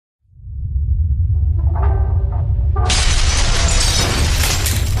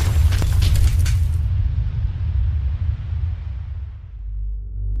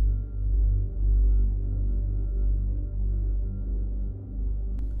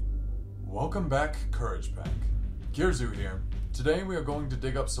Welcome back, Courage Pack. Kirxu here. Today we are going to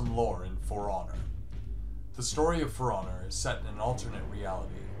dig up some lore in For Honor. The story of For Honor is set in an alternate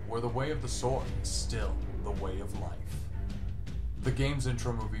reality where the way of the sword is still the way of life. The game's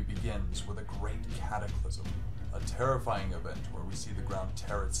intro movie begins with a great cataclysm, a terrifying event where we see the ground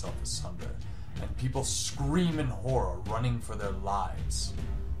tear itself asunder and people scream in horror, running for their lives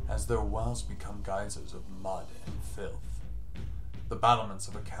as their wells become geysers of mud and filth. The battlements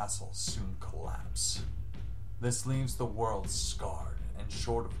of a castle soon collapse. This leaves the world scarred and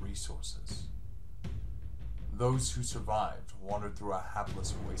short of resources. Those who survived wandered through a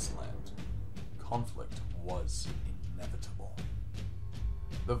hapless wasteland. Conflict was inevitable.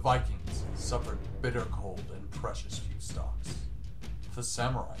 The Vikings suffered bitter cold and precious few stocks. The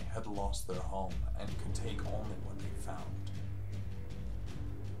samurai had lost their home and could take only what they found.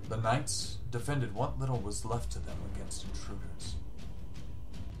 The knights defended what little was left to them against intruders.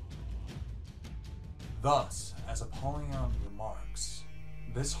 Thus, as Apollyon remarks,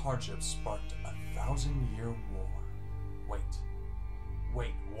 this hardship sparked a 1,000-year war.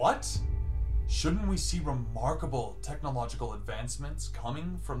 Wait, what? Shouldn't we see remarkable technological advancements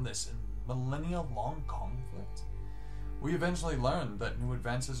coming from this millennia-long conflict? We eventually learned that new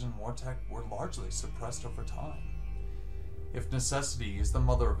advances in war tech were largely suppressed over time. If necessity is the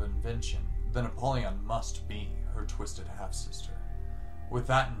mother of invention, then Apollyon must be her twisted half-sister. With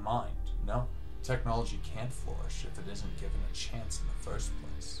that in mind, no, technology can't flourish if it isn't given a chance in the first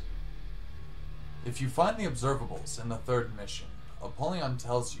place. If you find the observables in the third mission, Apollyon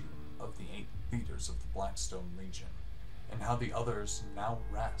tells you of the 8 leaders of the Blackstone Legion, and how the others now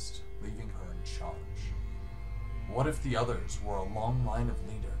rest, leaving her in charge. What if the others were a long line of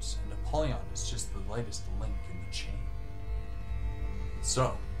leaders, and Apollyon is just the latest link in the chain?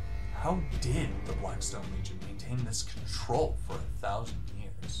 So, how did the Blackstone Legion maintain this control for 1,000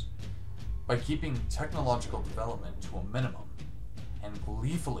 years? By keeping technological development to a minimum, and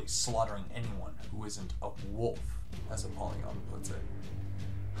gleefully slaughtering anyone who isn't a wolf, as Apollyon puts it.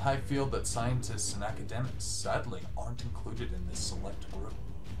 I feel that scientists and academics sadly aren't included in this select group,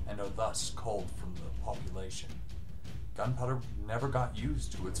 and are thus culled from the population. Gunpowder never got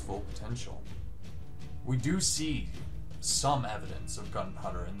used to its full potential. We do see some evidence of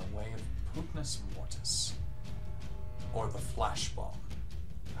gunpowder in the way of Pugnus Mortis, or the flash bomb.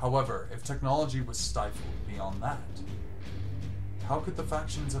 However, if technology was stifled beyond that, how could the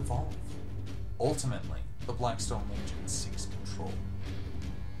factions evolve? Ultimately, the Blackstone Legion seeks control.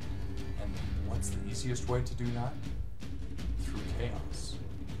 And what's the easiest way to do that? Through chaos.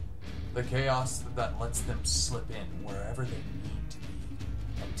 The chaos that lets them slip in wherever they need to be,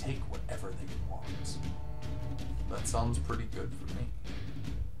 and take whatever they want. That sounds pretty good for me.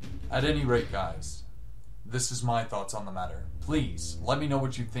 At any rate, guys, this is my thoughts on the matter. Please, let me know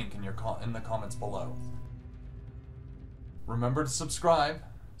what you think in the comments below. Remember to subscribe,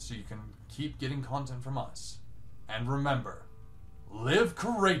 so you can keep getting content from us. And remember, live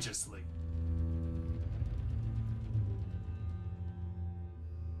courageously!